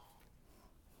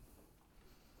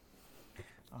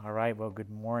All right, well, good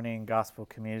morning, gospel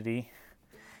community.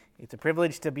 It's a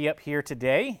privilege to be up here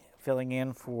today, filling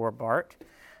in for Bart.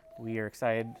 We are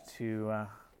excited to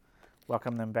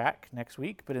welcome them back next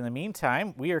week. But in the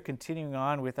meantime, we are continuing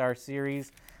on with our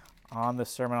series on the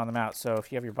Sermon on the Mount. So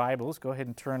if you have your Bibles, go ahead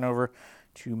and turn over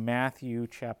to Matthew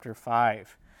chapter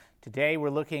 5. Today we're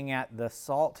looking at the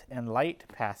salt and light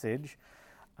passage.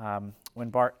 When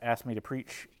Bart asked me to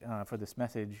preach for this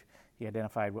message, he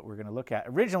identified what we're going to look at.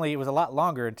 Originally, it was a lot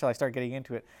longer until I started getting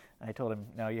into it. And I told him,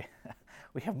 no,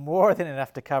 we have more than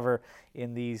enough to cover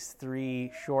in these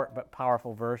three short but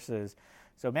powerful verses.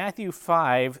 So Matthew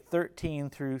 5,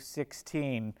 13 through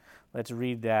 16. Let's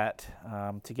read that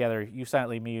together. You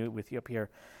silently, me with you up here.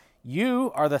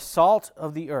 You are the salt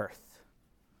of the earth.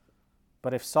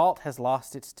 But if salt has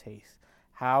lost its taste,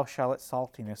 how shall its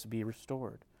saltiness be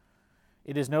restored?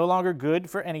 It is no longer good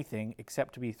for anything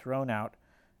except to be thrown out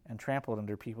and trampled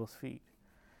under people's feet.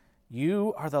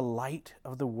 You are the light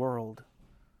of the world.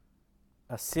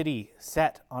 A city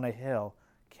set on a hill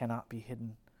cannot be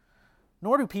hidden.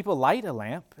 Nor do people light a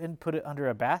lamp and put it under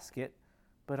a basket,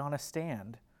 but on a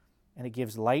stand, and it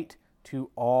gives light to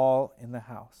all in the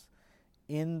house.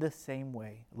 In the same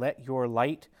way, let your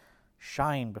light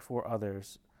shine before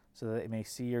others, so that they may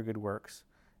see your good works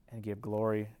and give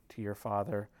glory to your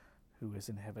Father who is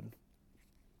in heaven.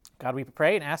 God, we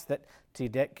pray and ask that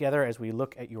together as we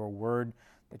look at your word,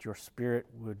 that your Spirit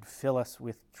would fill us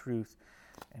with truth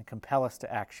and compel us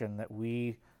to action, that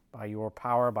we, by your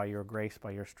power, by your grace,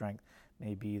 by your strength,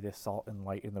 may be the salt and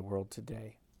light in the world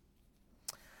today.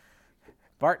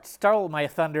 Bart stole my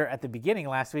thunder at the beginning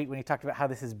last week when he talked about how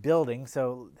this is building.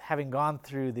 So having gone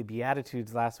through the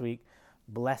Beatitudes last week,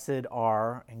 blessed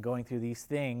are, and going through these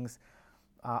things,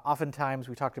 oftentimes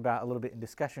we talked about a little bit in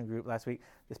discussion group last week,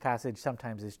 this passage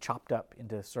sometimes is chopped up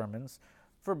into sermons,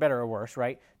 for better or worse,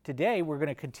 right? Today we're going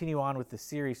to continue on with the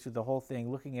series through the whole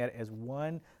thing, looking at it as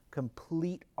one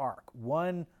complete arc,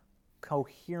 one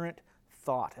coherent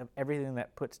thought of everything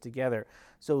that puts together.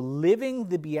 So living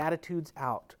the Beatitudes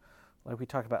out, like we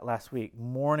talked about last week,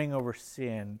 mourning over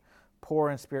sin, poor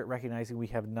in spirit, recognizing we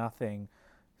have nothing,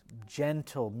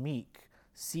 gentle, meek,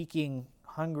 seeking,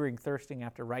 hungering, thirsting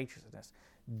after righteousness.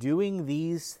 Doing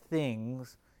these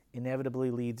things inevitably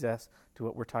leads us to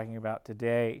what we're talking about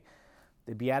today.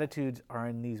 The Beatitudes are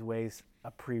in these ways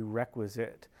a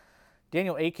prerequisite.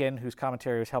 Daniel Akin, whose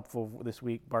commentary was helpful this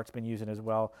week, Bart's been using as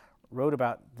well, wrote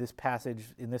about this passage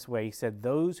in this way. He said,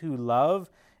 those who love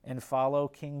and follow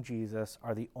King Jesus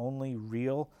are the only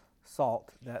real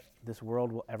salt that this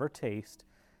world will ever taste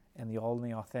and the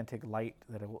only authentic light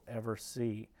that it will ever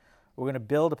see. We're going to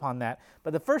build upon that.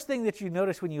 But the first thing that you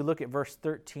notice when you look at verse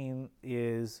 13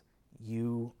 is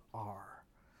you are.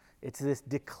 It's this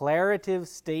declarative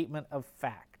statement of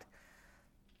fact.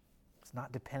 It's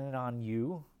not dependent on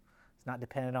you. It's not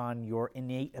dependent on your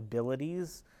innate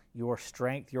abilities, your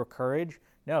strength, your courage.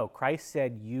 No, Christ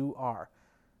said you are.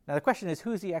 Now the question is,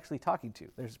 who is he actually talking to?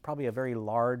 There's probably a very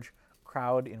large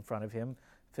crowd in front of him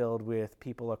filled with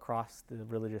people across the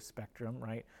religious spectrum,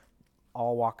 right?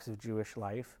 All walks of Jewish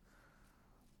life.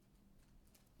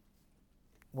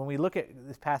 When we look at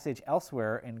this passage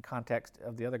elsewhere in context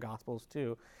of the other Gospels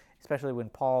too, especially when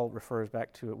Paul refers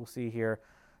back to it, we'll see here,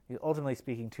 he's ultimately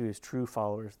speaking to his true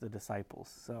followers, the disciples.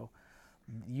 So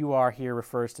you are here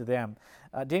refers to them.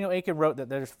 Daniel Akin wrote that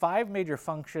there's 5 major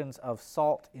functions of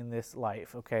salt in this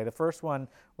life. Okay, the first one,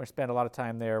 we spent a lot of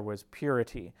time there, was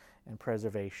purity and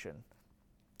preservation,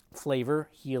 flavor,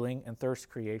 healing, and thirst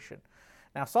creation.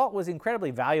 Now, salt was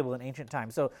incredibly valuable in ancient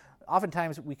times. So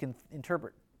oftentimes we can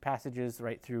interpret passages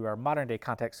right through our modern day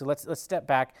context. So let's step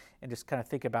back and just kind of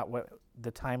think about what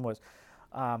the time was.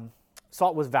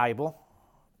 Salt was valuable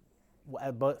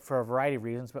for a variety of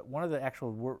reasons, but one of the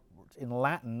actual words in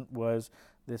Latin was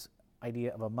this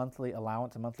idea of a monthly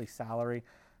allowance, a monthly salary,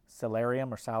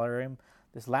 salarium or salarium.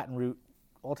 This Latin root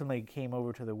ultimately came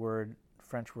over to the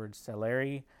French word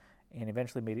salary, and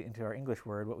eventually made it into our English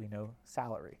word, what we know,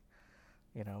 salary.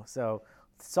 So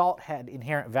salt had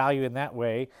inherent value in that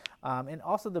way. And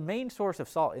also the main source of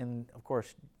salt in, of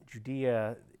course,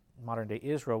 Judea, modern-day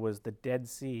Israel, was the Dead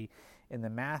Sea and the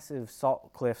massive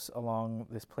salt cliffs along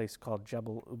this place called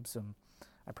Jebel Ubsum.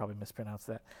 I probably mispronounced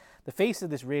that. The face of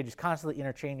this ridge is constantly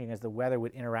interchanging as the weather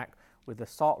would interact with the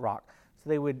salt rock. So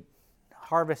they would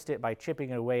harvest it by chipping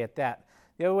it away at that.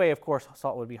 The other way, of course,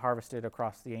 salt would be harvested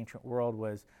across the ancient world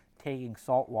was taking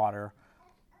salt water,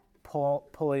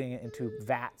 pulling it into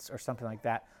vats or something like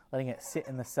that, letting it sit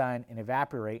in the sun and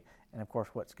evaporate, and of course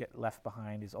what's get left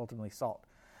behind is ultimately salt.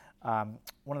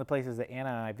 One of the places that Anna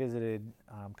and I visited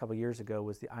a couple years ago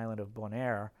was the island of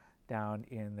Bonaire down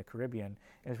in the Caribbean.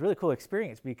 It was a really cool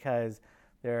experience because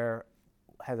there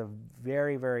has a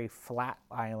very, very flat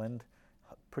island,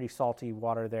 pretty salty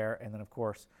water there, and then, of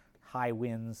course, high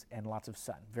winds and lots of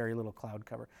sun, very little cloud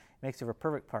cover. It makes it a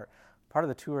perfect part. Part of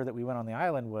the tour that we went on the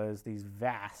island was these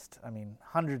vast,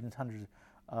 hundreds and hundreds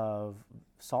of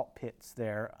salt pits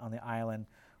there on the island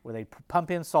where they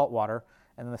pump in salt water,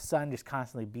 and then the sun just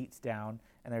constantly beats down,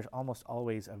 and there's almost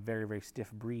always a very, very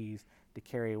stiff breeze to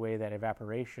carry away that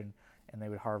evaporation, and they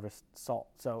would harvest salt.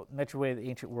 So that's the way the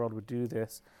ancient world would do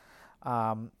this.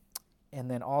 And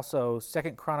then also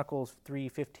 2 Chronicles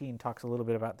 3:15 talks a little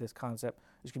bit about this concept.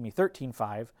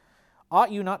 13:5.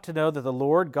 Ought you not to know that the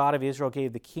Lord God of Israel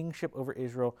gave the kingship over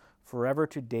Israel forever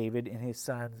to David and his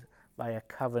sons by a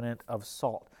covenant of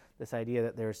salt? This idea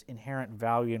that there's inherent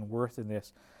value and worth in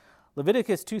this.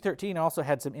 Leviticus 2:13 also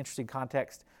had some interesting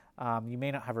context. You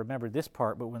may not have remembered this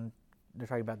part, but when they're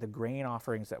talking about the grain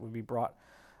offerings that would be brought,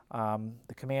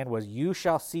 the command was, you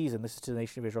shall season, this is to the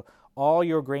nation of Israel, all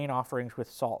your grain offerings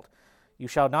with salt. You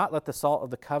shall not let the salt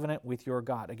of the covenant with your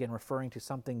God, again referring to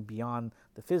something beyond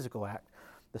the physical act,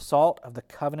 the salt of the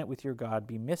covenant with your God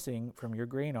be missing from your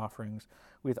grain offerings.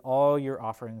 With all your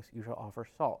offerings you shall offer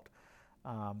salt.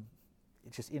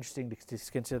 It's just interesting to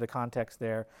consider the context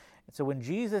there. And so when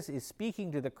Jesus is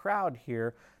speaking to the crowd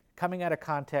here, coming out of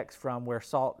context from where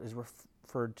salt is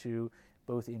referred to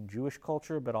both in Jewish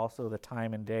culture but also the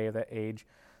time and day of that age,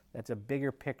 that's a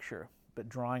bigger picture, but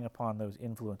drawing upon those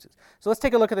influences. So let's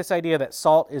take a look at this idea that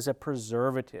salt is a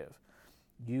preservative.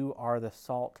 You are the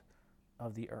salt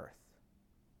of the earth.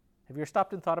 Have you ever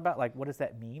stopped and thought about, what does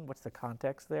that mean? What's the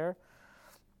context there?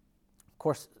 Of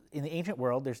course, in the ancient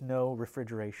world, there's no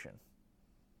refrigeration.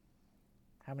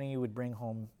 How many of you would bring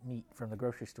home meat from the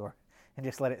grocery store and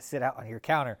just let it sit out on your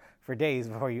counter for days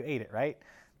before you ate it, right?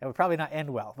 That would probably not end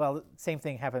well. Well, same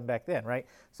thing happened back then, right?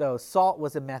 So salt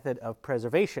was a method of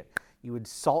preservation. You would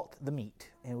salt the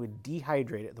meat and it would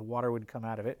dehydrate it. The water would come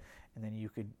out of it, and then you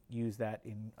could use that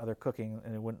in other cooking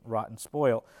and it wouldn't rot and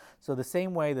spoil. So the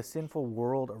same way the sinful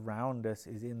world around us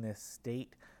is in this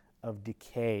state of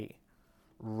decay,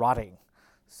 rotting.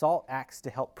 Salt acts to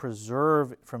help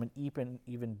preserve from an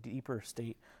even deeper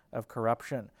state of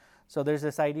corruption. So there's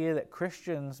this idea that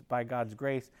Christians, by God's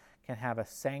grace, can have a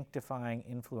sanctifying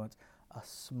influence, a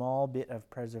small bit of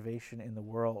preservation in the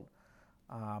world.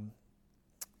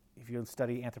 If you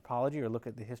study anthropology or look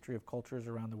at the history of cultures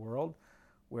around the world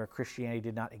where Christianity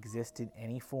did not exist in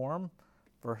any form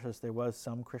versus there was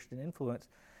some Christian influence,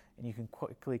 and you can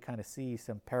quickly kind of see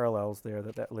some parallels there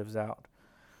that lives out.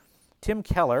 Tim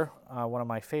Keller, one of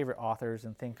my favorite authors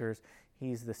and thinkers,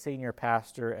 he's the senior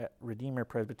pastor at Redeemer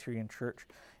Presbyterian Church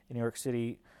in New York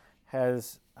City,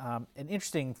 has an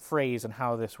interesting phrase on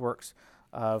how this works,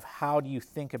 of how do you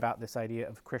think about this idea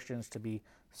of Christians to be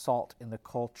salt in the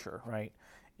culture, right?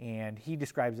 And he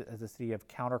describes it as this idea of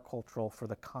countercultural for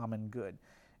the common good.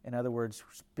 In other words,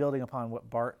 building upon what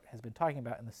Bart has been talking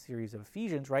about in the series of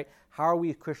Ephesians, right? How are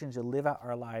we Christians to live out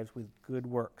our lives with good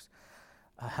works?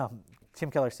 Tim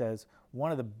Keller says,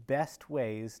 one of the best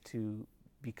ways to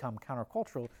become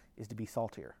countercultural is to be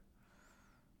saltier.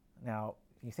 Now,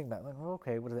 you think about,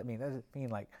 okay, what does that mean? That doesn't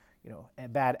mean a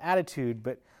bad attitude,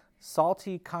 but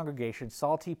salty congregation,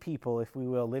 salty people, if we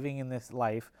will, living in this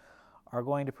life, are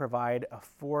going to provide a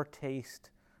foretaste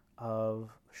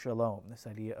of shalom, this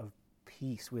idea of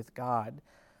peace with God.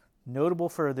 Notable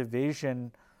for the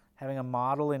vision, having a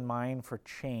model in mind for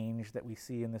change that we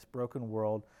see in this broken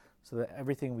world, so that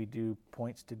everything we do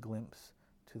points to glimpse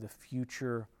to the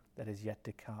future that is yet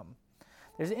to come.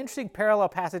 There's an interesting parallel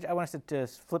passage. I want us to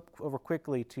flip over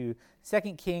quickly to 2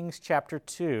 Kings chapter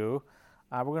 2.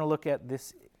 We're going to look at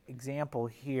this example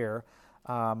here.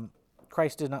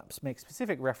 Christ does not make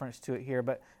specific reference to it here,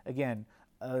 but again,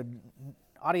 an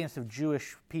audience of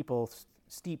Jewish people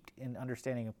steeped in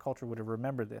understanding of culture would have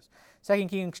remembered this. 2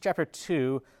 Kings chapter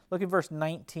 2, look at verse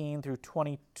 19 through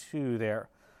 22 there.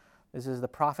 This is the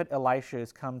prophet Elisha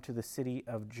has come to the city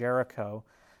of Jericho.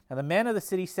 Now the men of the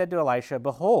city said to Elisha,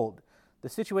 "Behold, the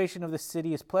situation of the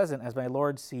city is pleasant, as my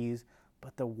Lord sees,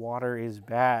 but the water is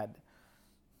bad,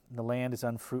 and the land is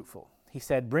unfruitful." He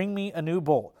said, "Bring me a new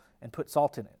bowl and put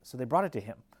salt in it." So they brought it to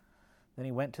him. Then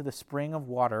he went to the spring of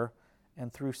water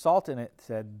and threw salt in it,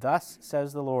 said, "Thus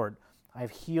says the Lord, I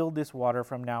have healed this water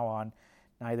from now on.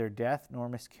 Neither death nor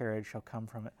miscarriage shall come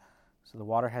from it." So the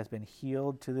water has been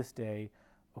healed to this day,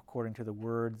 according to the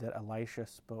word that Elisha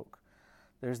spoke.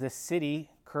 There's this city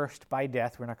cursed by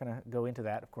death. We're not going to go into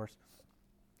that, of course,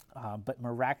 but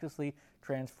miraculously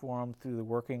transformed through the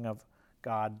working of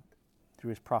God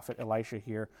through his prophet Elisha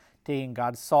here, taking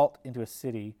God's salt into a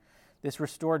city. This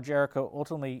restored Jericho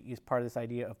ultimately is part of this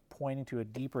idea of pointing to a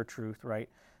deeper truth, right?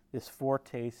 this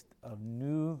foretaste of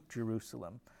New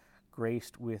Jerusalem,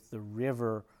 graced with the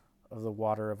river of the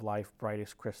water of life, bright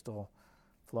as crystal,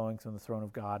 flowing from the throne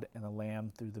of God, and the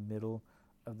Lamb through the middle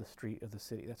of the street of the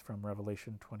city. That's from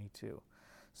Revelation 22.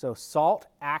 So salt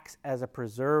acts as a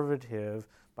preservative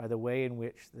by the way in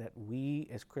which that we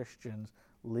as Christians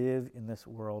live in this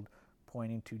world,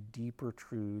 pointing to deeper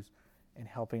truths and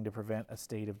helping to prevent a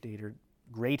state of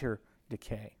greater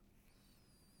decay.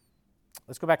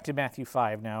 Let's go back to Matthew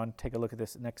 5 now and take a look at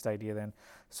this next idea then.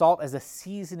 Salt as a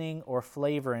seasoning or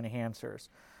flavor enhancers.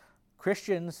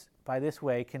 Christians, by this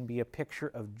way, can be a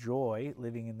picture of joy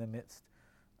living in the midst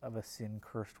of a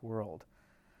sin-cursed world.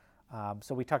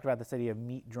 So we talked about this idea of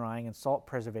meat drying and salt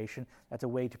preservation. That's a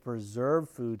way to preserve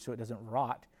food so it doesn't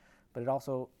rot, but it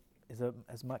also is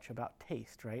as much about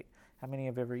taste, right? How many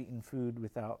have ever eaten food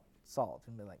without salt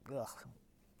and been like, ugh,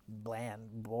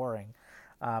 bland, boring?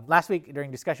 Last week during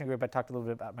discussion group, I talked a little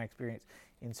bit about my experience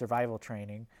in survival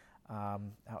training out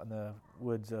in the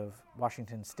woods of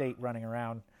Washington State, running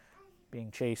around, being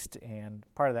chased, and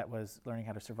part of that was learning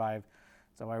how to survive.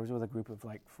 So I was with a group of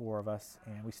like 4 of us,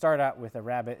 and we started out with a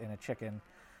rabbit and a chicken,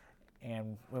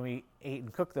 and when we ate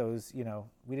and cooked those,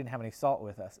 we didn't have any salt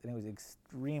with us, and it was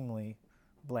extremely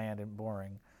bland and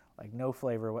boring, like no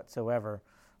flavor whatsoever.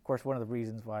 Of course, one of the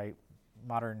reasons why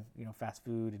modern, fast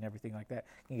food and everything like that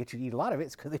can get you to eat a lot of it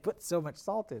is because they put so much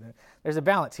salt in it. There's a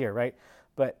balance here, right?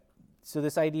 But so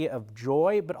this idea of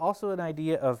joy, but also an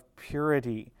idea of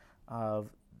purity,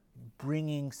 of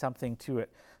bringing something to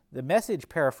it. The Message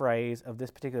paraphrase of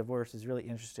this particular verse is really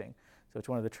interesting. So it's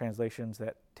one of the translations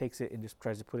that takes it and just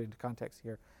tries to put it into context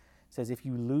here. It says, if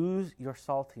you lose your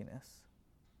saltiness,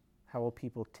 how will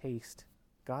people taste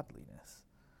godliness?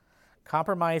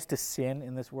 Compromise to sin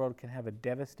in this world can have a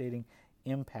devastating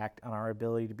impact on our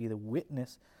ability to be the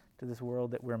witness to this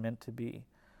world that we're meant to be.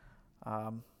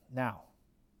 Now,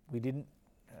 we didn't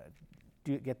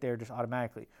get there just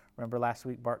automatically. Remember last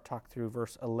week Bart talked through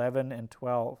verse 11 and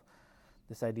 12.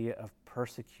 This idea of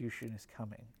persecution is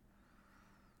coming.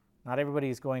 Not everybody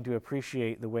is going to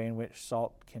appreciate the way in which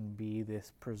salt can be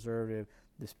this preservative,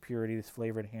 this purity, this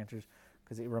flavor enhancers,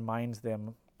 because it reminds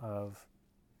them of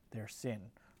their sin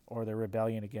or their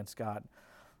rebellion against God.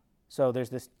 So there's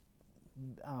this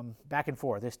back and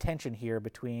forth, this tension here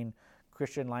between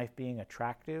Christian life being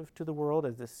attractive to the world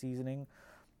as this seasoning.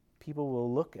 People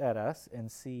will look at us and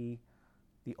see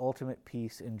the ultimate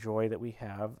peace and joy that we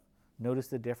have. Notice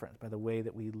the difference by the way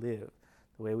that we live,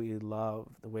 the way we love,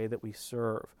 the way that we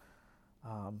serve.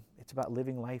 It's about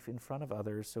living life in front of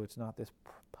others, so it's not this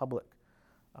public,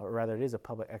 or rather it is a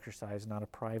public exercise, not a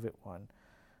private one.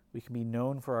 We can be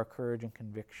known for our courage and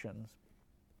convictions,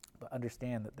 but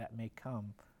understand that may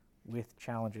come with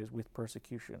challenges, with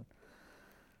persecution.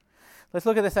 Let's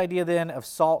look at this idea then of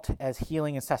salt as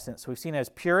healing and sustenance. So we've seen it as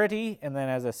purity, and then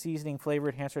as a seasoning, flavor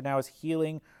enhancer, now as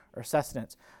healing or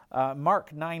sustenance.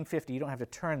 Mark 9:50, you don't have to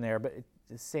turn there, but it's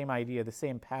the same idea, the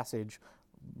same passage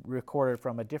recorded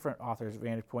from a different author's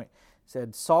vantage point,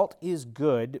 said, salt is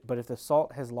good, but if the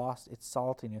salt has lost its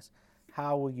saltiness,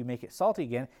 how will you make it salty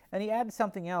again? And he added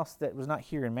something else that was not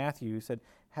here in Matthew. He said,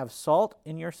 have salt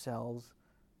in yourselves.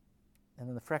 And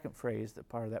then the second phrase, that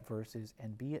part of that verse is,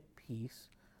 and be at peace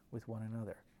with one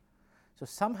another. So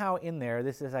somehow in there,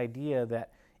 this idea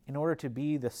that in order to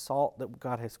be the salt that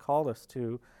God has called us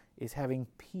to, is having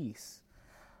peace.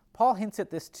 Paul hints at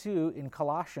this too in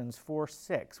Colossians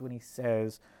 4:6 when he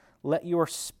says, let your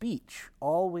speech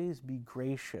always be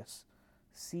gracious,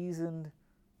 seasoned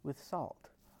with salt,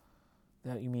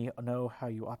 that you may know how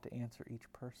you ought to answer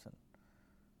each person.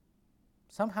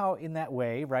 Somehow in that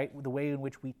way, right, the way in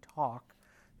which we talk,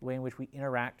 the way in which we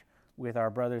interact with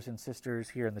our brothers and sisters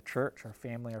here in the church, our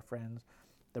family, our friends,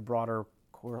 the broader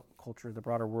culture, the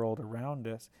broader world around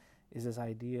us, is this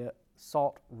idea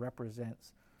salt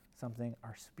represents something,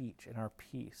 our speech and our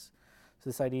peace. So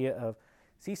this idea of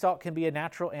sea salt can be a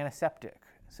natural antiseptic.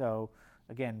 So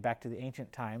again, back to the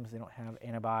ancient times, they don't have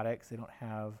antibiotics, they don't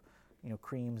have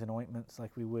creams and ointments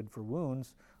like we would for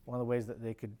wounds. One of the ways that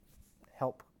they could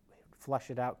help flush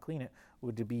it out, clean it,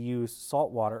 would to be used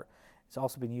salt water. It's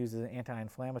also been used as an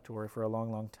anti-inflammatory for a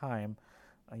long, long time.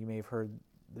 You may have heard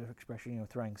the expression,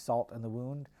 throwing salt in the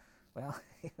wound. Well,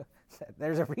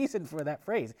 there's a reason for that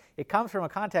phrase. It comes from a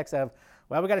context of,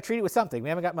 well, we got to treat it with something. We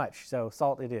haven't got much, so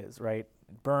salt it is, right?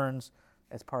 It burns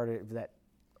as part of that,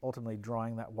 ultimately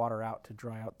drawing that water out to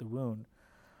dry out the wound.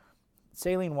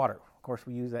 Saline water, of course,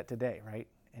 we use that today, right?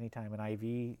 Anytime an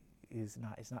IV it's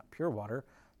not pure water,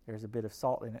 there's a bit of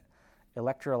salt in it.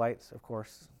 Electrolytes, of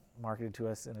course, marketed to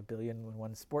us in 1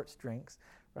 billion sports drinks,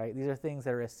 right? These are things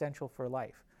that are essential for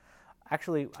life.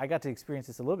 Actually, I got to experience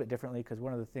this a little bit differently because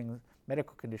one of the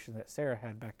medical conditions that Sarah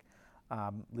had back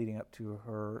leading up to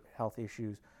her health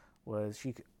issues was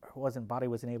body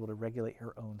wasn't able to regulate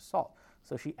her own salt.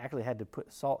 So she actually had to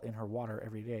put salt in her water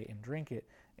every day and drink it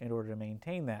in order to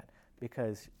maintain that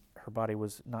because her body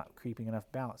was not keeping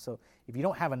enough balance. So if you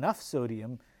don't have enough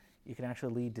sodium, it can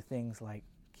actually lead to things like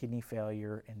kidney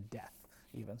failure and death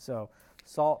even. So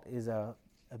salt is a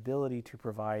ability to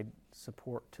provide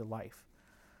support to life.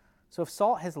 So if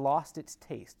salt has lost its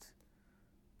taste,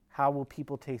 how will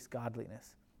people taste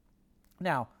godliness?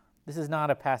 Now, this is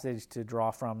not a passage to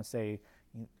draw from and say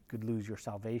you could lose your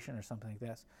salvation or something like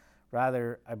this.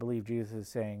 Rather, I believe Jesus is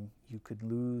saying you could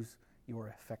lose your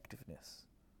effectiveness.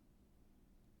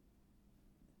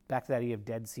 Back to that idea of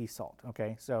Dead Sea salt,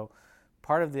 okay? So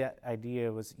part of the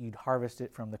idea was you'd harvest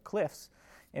it from the cliffs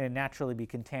and it'd naturally be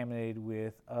contaminated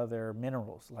with other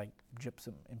minerals like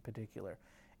gypsum in particular.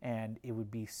 And it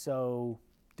would be so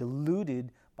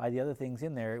diluted by the other things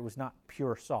in there, it was not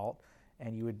pure salt,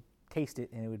 and you would taste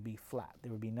it and it would be flat.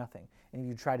 There would be nothing. And if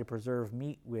you try to preserve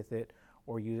meat with it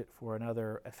or use it for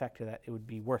another effect to that, it would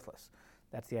be worthless.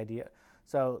 That's the idea.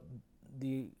 So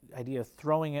the idea of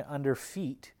throwing it under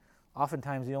feet,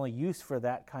 oftentimes the only use for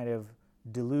that kind of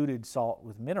diluted salt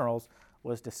with minerals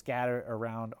was to scatter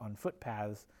around on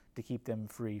footpaths to keep them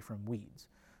free from weeds.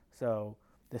 So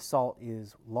the salt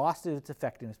is lost its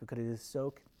effectiveness because it is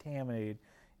so contaminated,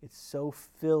 it's so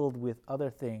filled with other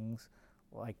things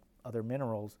like other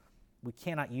minerals, we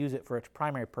cannot use it for its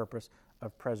primary purpose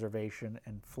of preservation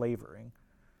and flavoring.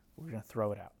 We're going to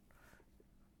throw it out.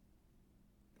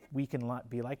 We can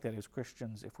be like that as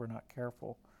Christians if we're not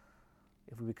careful.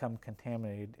 If we become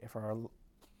contaminated, if our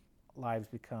lives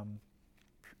become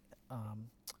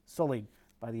sullied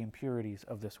by the impurities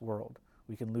of this world,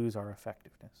 we can lose our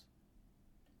effectiveness.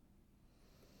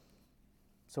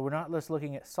 So we're not just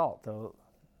looking at salt, though.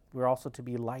 We're also to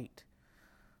be light.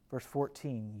 Verse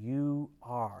 14, you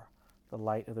are the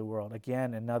light of the world.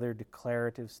 Again, another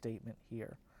declarative statement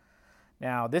here.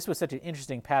 Now, this was such an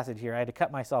interesting passage here. I had to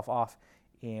cut myself off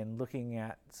in looking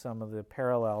at some of the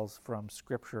parallels from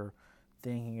Scripture,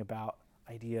 thinking about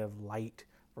idea of light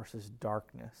versus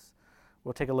darkness.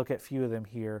 We'll take a look at a few of them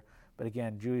here. But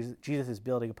again, Jesus is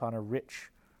building upon a rich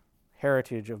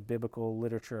heritage of biblical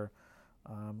literature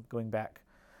going back.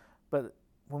 But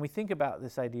when we think about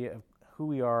this idea of who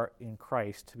we are in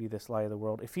Christ to be this light of the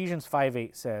world, Ephesians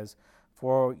 5:8 says,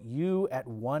 "For you at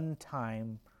one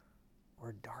time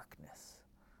were darkness,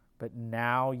 but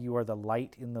now you are the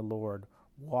light in the Lord.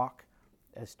 Walk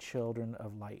as children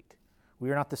of light."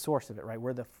 We are not the source of it, right?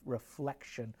 We're the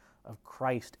reflection of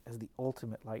Christ as the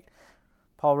ultimate light.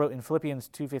 Paul wrote in Philippians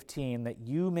 2:15 that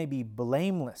you may be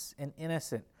blameless and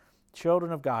innocent,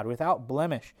 children of God, without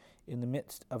blemish in the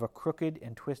midst of a crooked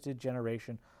and twisted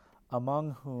generation,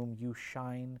 among whom you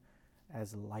shine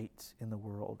as lights in the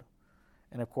world.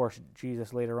 And of course,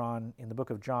 Jesus later on in the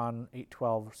book of John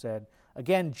 8:12 said,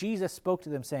 again, Jesus spoke to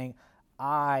them saying,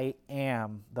 I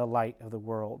am the light of the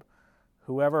world.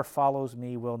 Whoever follows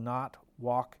me will not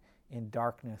walk in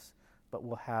darkness, but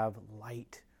will have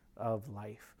light of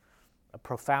life. A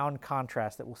profound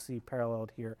contrast that we'll see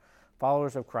paralleled here.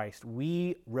 Followers of Christ,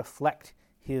 we reflect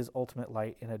his ultimate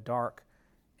light in a dark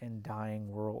and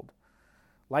dying world.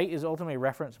 Light is ultimately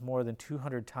referenced more than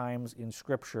 200 times in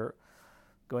Scripture,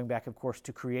 going back, of course,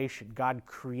 to creation. God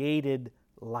created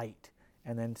light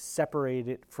and then separated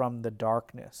it from the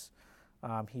darkness.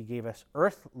 He gave us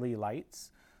earthly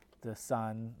lights, the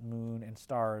sun, moon, and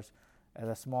stars, as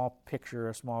a small picture,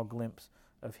 a small glimpse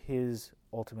of his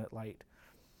ultimate light.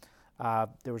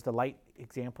 There was the light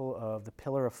example of the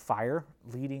pillar of fire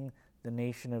leading the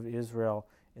nation of Israel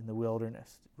in the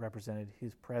wilderness, represented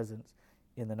his presence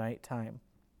in the nighttime.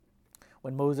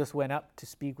 When Moses went up to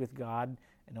speak with God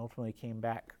and ultimately came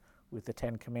back with the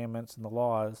 10 Commandments and the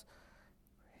laws,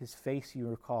 his face, you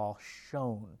recall,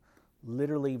 shone,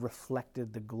 literally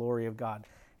reflected the glory of God.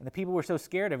 And the people were so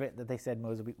scared of it that they said,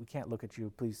 Moses, we can't look at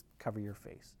you. Please cover your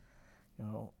face.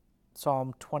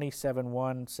 Psalm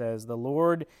 27:1 says, the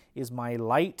Lord is my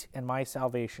light and my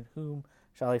salvation. Whom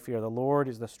shall I fear? The Lord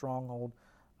is the stronghold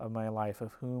of my life.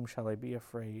 Of whom shall I be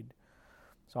afraid?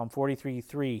 Psalm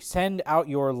 43:3, send out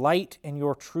your light and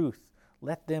your truth.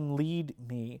 Let them lead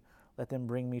me. Let them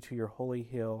bring me to your holy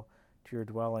hill, to your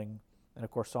dwelling. And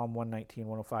of course, Psalm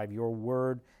 119:105, your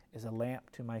word is a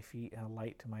lamp to my feet and a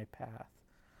light to my path.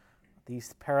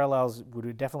 These parallels would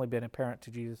have definitely been apparent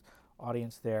to Jesus'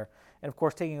 audience there. And of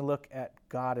course, taking a look at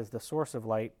God as the source of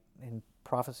light in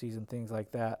prophecies and things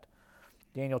like that.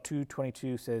 Daniel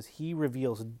 2:22 says, he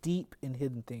reveals deep and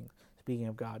hidden things, speaking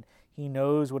of God. He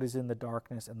knows what is in the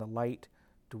darkness, and the light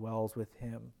dwells with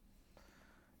him.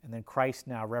 And then Christ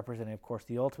now representing, of course,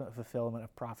 the ultimate fulfillment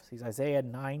of prophecies. Isaiah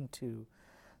 9:2,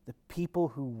 the people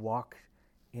who walk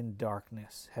in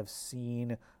darkness have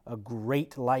seen a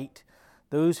great light.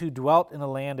 Those who dwelt in a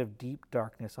land of deep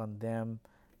darkness, on them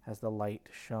has the light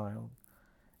shone.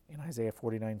 In Isaiah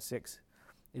 49:6,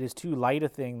 it is too light a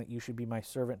thing that you should be my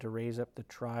servant to raise up the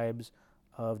tribes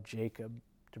of Jacob,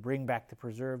 to bring back the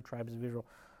preserved tribes of Israel.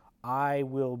 I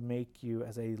will make you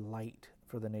as a light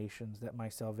for the nations, that my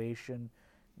salvation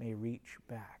may reach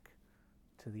back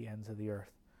to the ends of the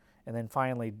earth. And then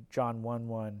finally, John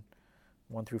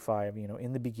 1:1-5,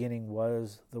 in the beginning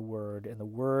was the Word, and the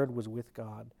Word was with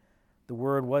God. The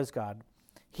Word was God.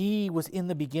 He was in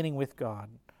the beginning with God.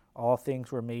 All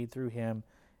things were made through him,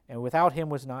 and without him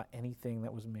was not anything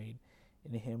that was made.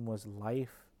 In him was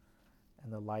life,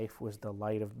 and the life was the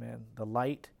light of men. The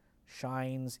light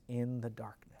shines in the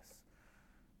darkness,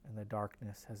 and the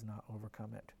darkness has not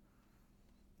overcome it.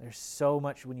 There's so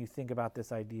much when you think about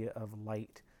this idea of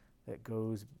light that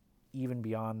goes even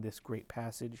beyond this great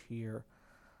passage here,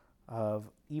 of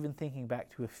even thinking back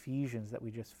to Ephesians that we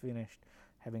just finished,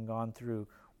 having gone through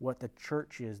what the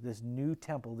church is, this new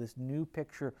temple, this new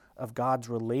picture of God's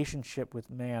relationship with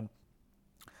man.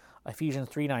 Ephesians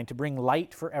 3:9, to bring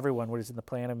light for everyone, what is in the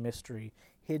plan of mystery,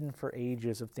 hidden for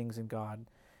ages of things in God.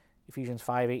 Ephesians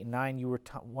 5:8-9, you were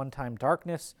one time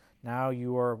darkness, now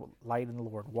you are light in the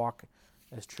Lord. Walk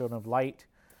as children of light.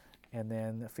 And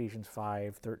then Ephesians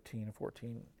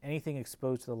 5:13-14, anything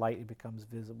exposed to the light, it becomes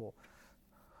visible.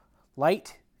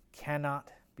 Light cannot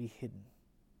be hidden.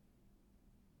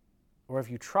 Or if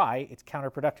you try, it's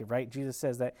counterproductive, right? Jesus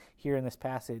says that here in this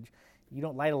passage. You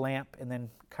don't light a lamp and then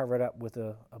cover it up with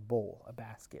a bowl, a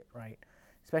basket, right?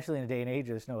 Especially in a day and age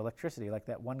where there's no electricity, like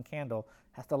that one candle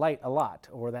has to light a lot,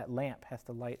 or that lamp has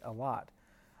to light a lot.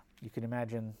 You can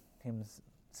imagine him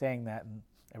saying that and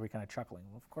everybody kind of chuckling.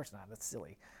 Well, of course not, that's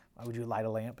silly. Why would you light a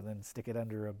lamp and then stick it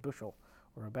under a bushel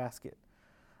or a basket?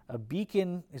 A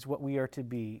beacon is what we are to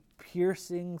be,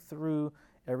 piercing through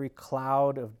every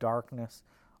cloud of darkness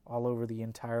all over the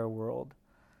entire world.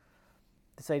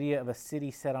 This idea of a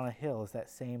city set on a hill is that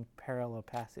same parallel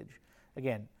passage.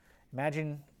 Again,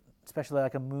 imagine, especially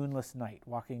like a moonless night,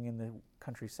 walking in the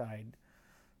countryside.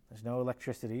 There's no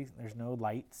electricity, there's no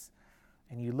lights,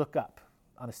 and you look up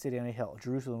on a city on a hill.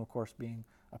 Jerusalem, of course, being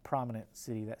a prominent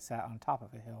city that sat on top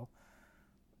of a hill.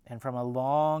 And from a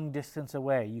long distance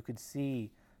away, you could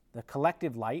see the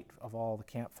collective light of all the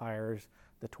campfires,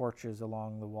 the torches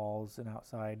along the walls and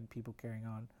outside, people carrying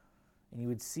on. And you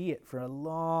would see it for a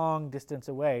long distance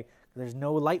away. There's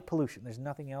no light pollution. There's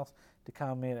nothing else to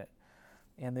come in it.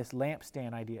 And this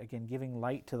lampstand idea, again, giving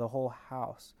light to the whole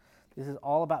house. This is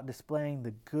all about displaying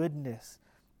the goodness,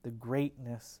 the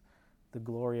greatness, the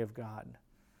glory of God.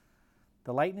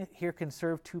 The light here can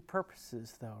serve two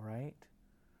purposes, though, right?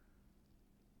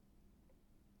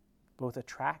 Both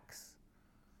attracts,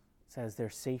 says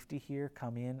there's safety here,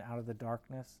 come in out of the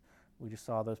darkness. We just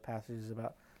saw those passages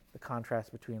about the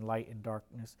contrast between light and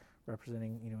darkness,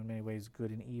 representing, in many ways,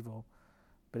 good and evil.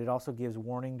 But it also gives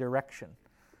warning direction.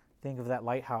 Think of that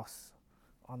lighthouse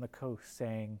on the coast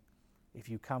saying, if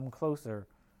you come closer,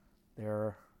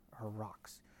 there are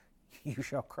rocks. You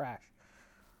shall crash.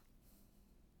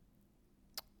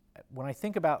 When I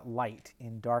think about light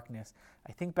in darkness,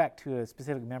 I think back to a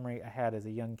specific memory I had as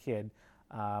a young kid.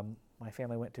 My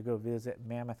family went to go visit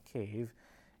Mammoth Cave.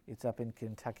 It's up in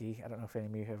Kentucky. I don't know if any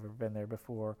of you have ever been there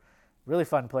before. Really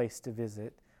fun place to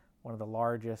visit. One of the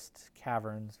largest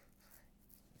caverns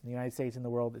in the United States and the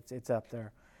world. It's up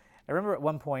there. I remember at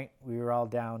one point we were all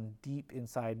down deep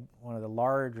inside one of the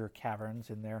larger caverns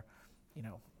in there,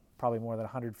 probably more than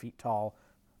 100 feet tall,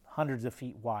 hundreds of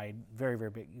feet wide, very,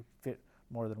 very big. You fit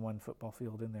more than one football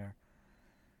field in there.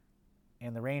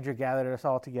 And the ranger gathered us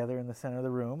all together in the center of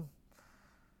the room.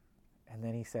 And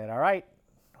then he said, all right,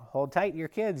 hold tight, your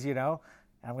kids, I'm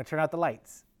going to turn out the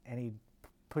lights. And he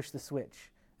pushed the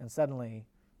switch, and suddenly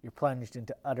you're plunged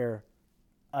into utter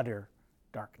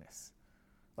darkness.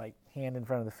 Like hand in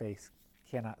front of the face,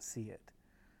 cannot see it.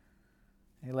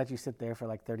 And he let you sit there for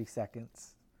like 30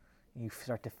 seconds, and you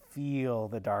start to feel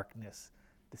the darkness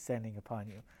descending upon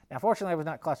you. Now, fortunately, I was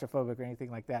not claustrophobic or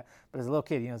anything like that, but as a little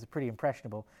kid, it's pretty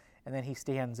impressionable. And then he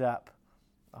stands up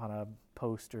on a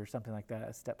post or something like that,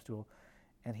 a step stool,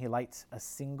 and he lights a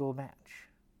single match,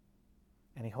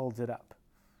 and he holds it up.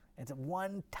 It's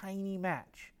one tiny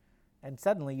match, and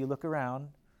suddenly you look around,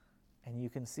 and you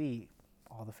can see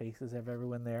all the faces of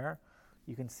everyone there.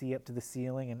 You can see up to the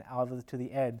ceiling and out to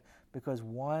the edge, because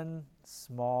one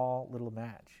small little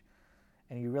match.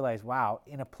 And you realize, wow,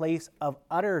 in a place of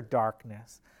utter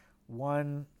darkness,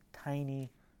 one tiny,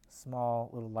 small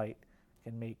little light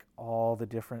can make all the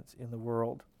difference in the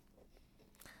world.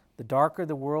 The darker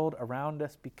the world around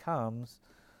us becomes,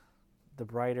 the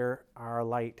brighter our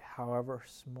light, however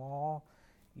small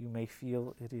you may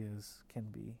feel it is, can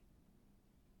be.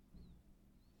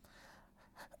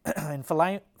 In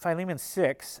Philemon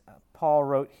 6, Paul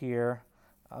wrote here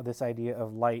this idea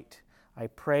of light. I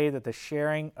pray that the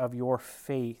sharing of your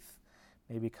faith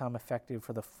may become effective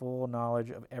for the full knowledge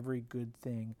of every good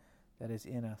thing that is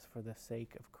in us for the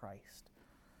sake of Christ.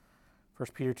 1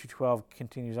 Peter 2:12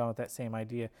 continues on with that same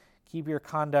idea. Keep your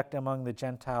conduct among the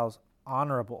Gentiles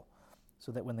honorable,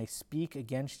 so that when they speak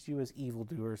against you as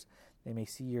evildoers, they may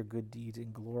see your good deeds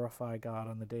and glorify God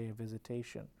on the day of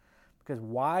visitation. Because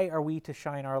why are we to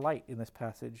shine our light in this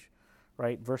passage?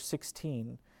 Right? Verse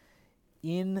 16,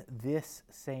 in this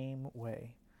same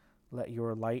way, let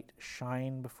your light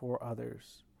shine before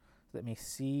others, so that they may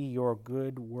see your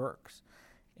good works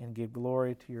and give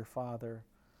glory to your Father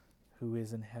who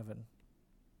is in heaven.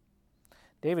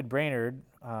 David Brainerd,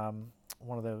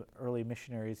 one of the early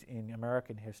missionaries in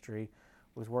American history,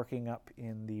 was working up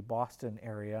in the Boston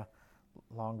area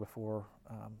long before,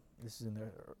 this is in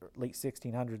the late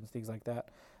 1600s and things like that.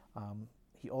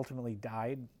 He ultimately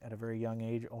died at a very young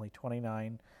age, only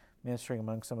 29, ministering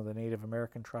among some of the Native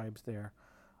American tribes there.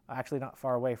 Actually not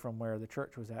far away from where the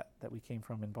church was at that we came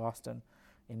from in Boston,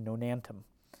 in Nonantum.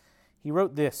 He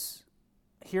wrote this,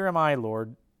 "Here am I,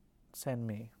 Lord, send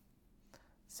me.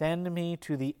 Send me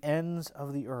to the ends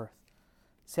of the earth.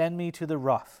 Send me to the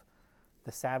rough,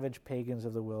 the savage pagans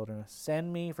of the wilderness.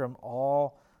 Send me from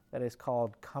all that is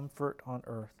called comfort on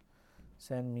earth.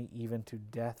 Send me even to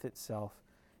death itself,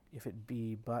 if it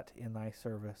be but in thy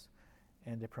service,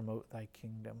 and to promote thy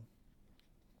kingdom."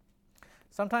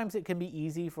 Sometimes it can be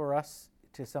easy for us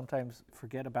to sometimes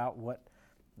forget about what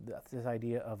this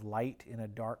idea of light in a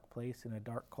dark place, in a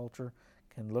dark culture,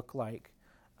 can look like.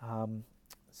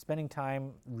 Spending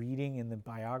time reading in the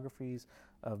biographies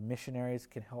of missionaries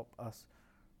can help us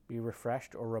be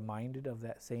refreshed or reminded of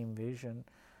that same vision.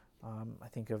 I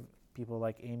think of people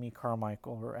like Amy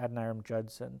Carmichael or Adoniram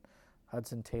Judson,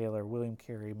 Hudson Taylor, William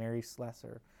Carey, Mary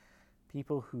Slessor,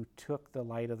 people who took the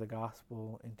light of the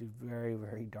gospel into very,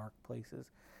 very dark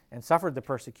places and suffered the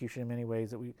persecution in many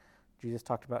ways that Jesus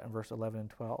talked about in verse 11 and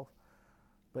 12.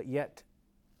 But yet,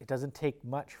 it doesn't take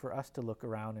much for us to look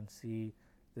around and see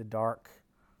the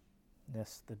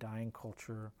darkness, the dying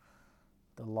culture,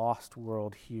 the lost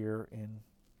world here in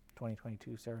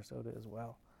 2022 Sarasota as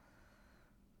well.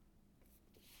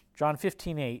 John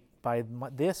 15:8, by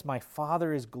this my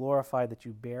Father is glorified that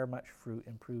you bear much fruit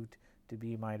and prove to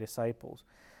be my disciples.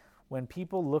 When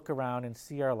people look around and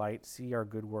see our light, see our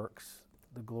good works,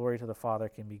 the glory to the Father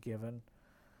can be given.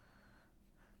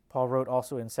 Paul wrote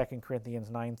also in 2 Corinthians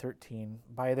 9:13,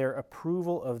 by their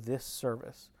approval of this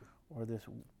service, or this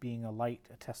being a light,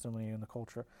 a testimony in the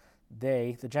culture,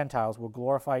 they, the Gentiles, will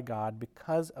glorify God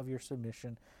because of your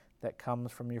submission that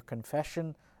comes from your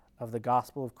confession of the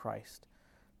gospel of Christ,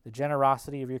 the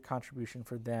generosity of your contribution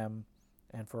for them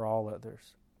and for all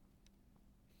others.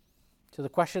 So the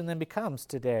question then becomes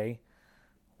today,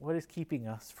 what is keeping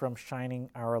us from shining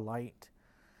our light?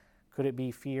 Could it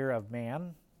be fear of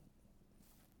man?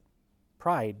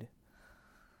 Pride?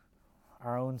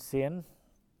 Our own sin?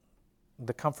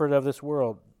 The comfort of this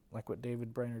world, like what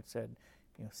David Brainerd said,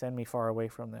 send me far away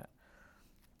from that.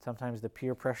 Sometimes the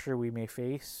peer pressure we may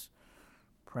face,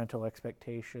 parental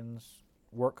expectations,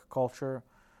 work culture,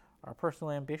 our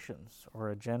personal ambitions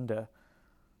or agenda.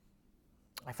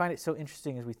 I find it so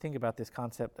interesting as we think about this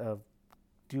concept of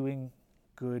doing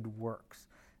good works,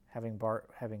 having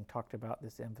Bart having talked about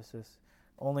this emphasis,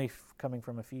 only coming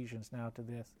from Ephesians now to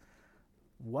this.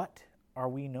 What are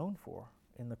we known for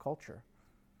in the culture?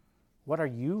 What are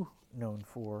you known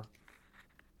for?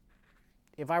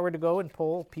 If I were to go and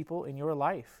poll people in your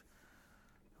life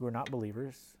who are not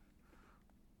believers,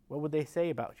 what would they say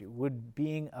about you? Would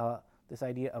being this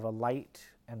idea of a light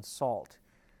and salt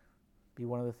be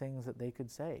one of the things that they could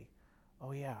say?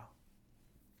 Oh, yeah.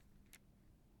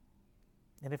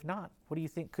 And if not, what do you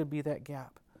think could be that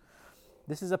gap?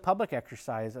 This is a public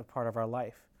exercise of part of our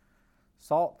life.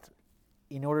 Salt,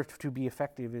 in order to be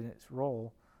effective in its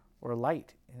role, or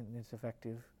light in its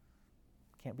effective,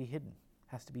 can't be hidden,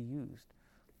 has to be used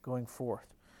going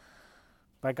forth.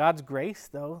 By God's grace,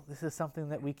 though, this is something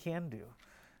that we can do.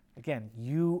 Again,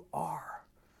 you are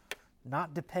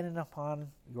not dependent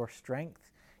upon your strength,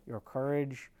 your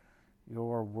courage,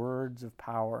 your words of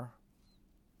power.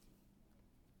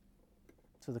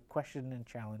 So the question and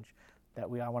challenge that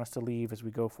I want us to leave as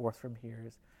we go forth from here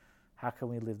is, how can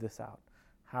we live this out?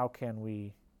 How can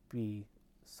we be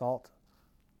salt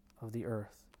of the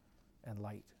earth and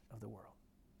light of the world?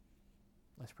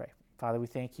 Let's pray. Father, we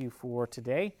thank you for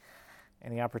today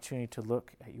and the opportunity to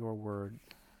look at your word,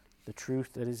 the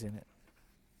truth that is in it.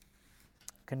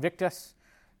 Convict us,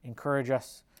 encourage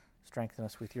us, strengthen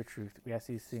us with your truth. We ask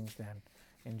these things then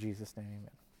in Jesus' name, amen.